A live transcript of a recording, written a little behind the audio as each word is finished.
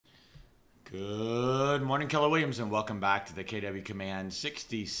Good morning, Keller Williams, and welcome back to the KW Command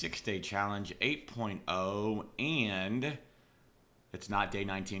 66-Day Challenge 8.0, and it's not day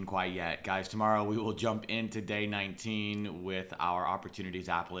 19 quite yet. Guys, tomorrow we will jump into day 19 with our opportunities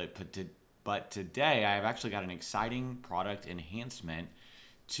applet, but today I have actually got an exciting product enhancement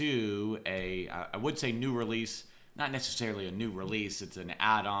to I would say new release, not necessarily a new release, it's an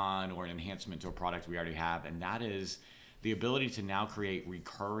add-on or an enhancement to a product we already have, and that is the ability to now create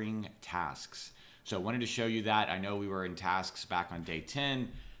recurring tasks. So I wanted to show you that. I know we were in tasks back on day 10,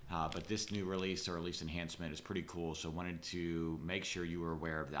 but this new release or release enhancement is pretty cool. So I wanted to make sure you were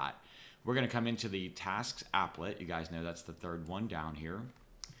aware of that. We're gonna come into the tasks applet. You guys know that's the third one down here.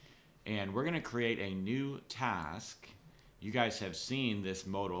 And we're gonna create a new task. You guys have seen this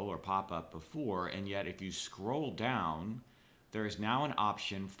modal or pop-up before, and yet if you scroll down, there is now an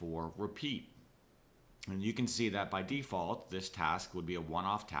option for repeat. And you can see that by default, this task would be a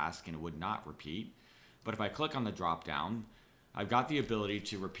one-off task and it would not repeat. But if I click on the drop down, I've got the ability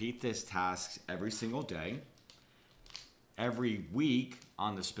to repeat this task every single day, every week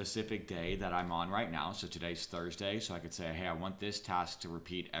on the specific day that I'm on right now. So today's Thursday, so I could say, hey, I want this task to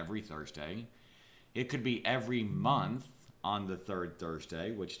repeat every Thursday. It could be every month on the third Thursday,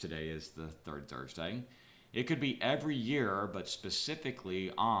 which today is the third Thursday. It could be every year, but specifically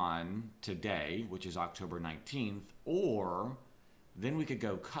on today, which is October 19th, or then we could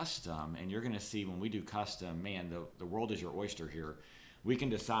go custom, and you're gonna see when we do custom, man, the world is your oyster here. We can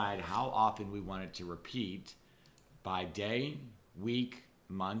decide how often we want it to repeat by day, week,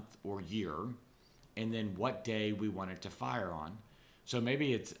 month, or year, and then what day we want it to fire on. So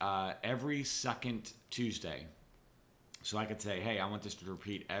maybe it's every second Tuesday. So I could say, hey, I want this to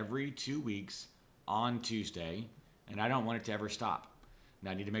repeat every 2 weeks on Tuesday, and I don't want it to ever stop.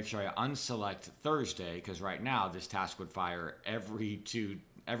 Now I need to make sure I unselect Thursday, because right now this task would fire every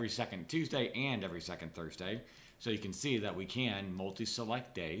second Tuesday and every second Thursday. So you can see that we can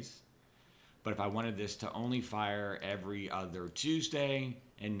multi-select days. But if I wanted this to only fire every other Tuesday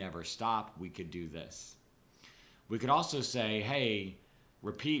and never stop, we could do this. We could also say, hey,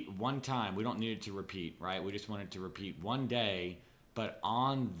 repeat one time. We don't need it to repeat, right? We just want it to repeat one day, but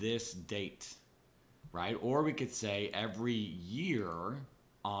on this date. Right? Or we could say every year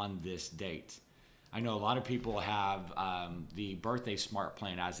on this date. I know a lot of people have the birthday smart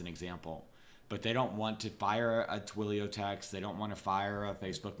plan as an example, but they don't want to fire a Twilio text. They don't want to fire a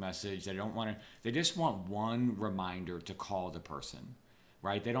Facebook message. They just want one reminder to call the person,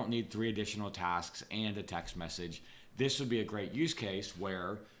 right? They don't need 3 additional tasks and a text message. This would be a great use case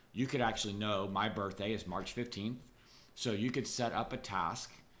where you could actually know my birthday is March 15th. So you could set up a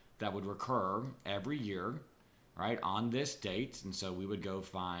task that would recur every year, right, on this date. And so we would go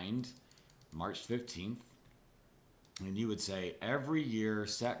find March 15th, and you would say every year,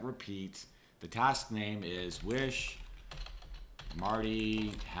 set repeat. The task name is wish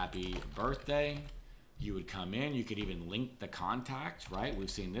Marty happy birthday. You would come in, you could even link the contact, right?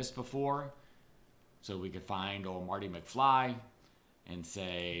 We've seen this before. So we could find old Marty McFly and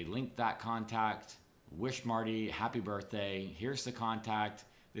say, link that contact, wish Marty happy birthday. Here's the contact.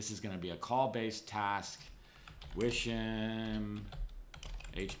 This is going to be a call-based task. Wish him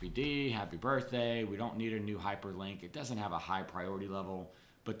HBD, happy birthday. We don't need a new hyperlink. It doesn't have a high priority level.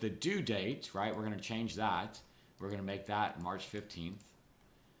 But the due date, right, we're going to change that. We're going to make that March 15th.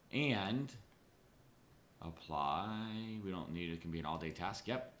 And apply. We don't need it. It can be an all-day task.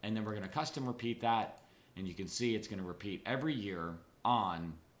 Yep. And then we're going to custom repeat that. And you can see it's going to repeat every year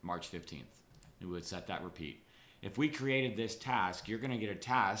on March 15th. We would set that repeat. If we created this task, you're going to get a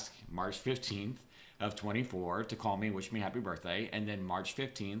task March 15th of 24 to call me, wish me happy birthday, and then March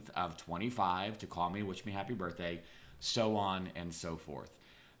 15th of 25 to call me, wish me happy birthday, so on and so forth.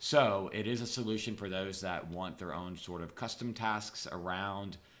 So it is a solution for those that want their own sort of custom tasks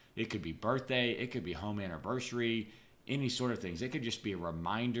around. It could be birthday, it could be home anniversary, any sort of things. It could just be a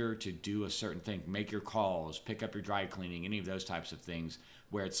reminder to do a certain thing, make your calls, pick up your dry cleaning, any of those types of things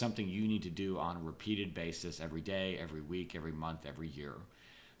where it's something you need to do on a repeated basis every day, every week, every month, every year.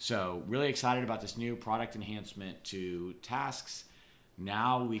 So really excited about this new product enhancement to tasks.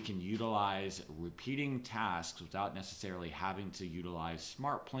 Now we can utilize repeating tasks without necessarily having to utilize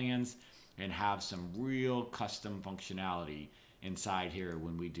smart plans and have some real custom functionality inside here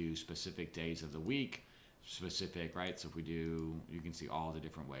when we do specific days of the week, specific, right? So if we do, you can see all the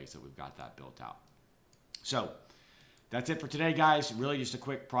different ways that we've got that built out. So that's it for today, guys. Really just a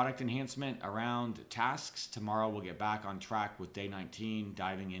quick product enhancement around tasks. Tomorrow we'll get back on track with day 19,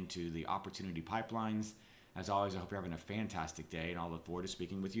 diving into the opportunity pipelines. As always, I hope you're having a fantastic day, and I'll look forward to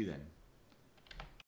speaking with you then.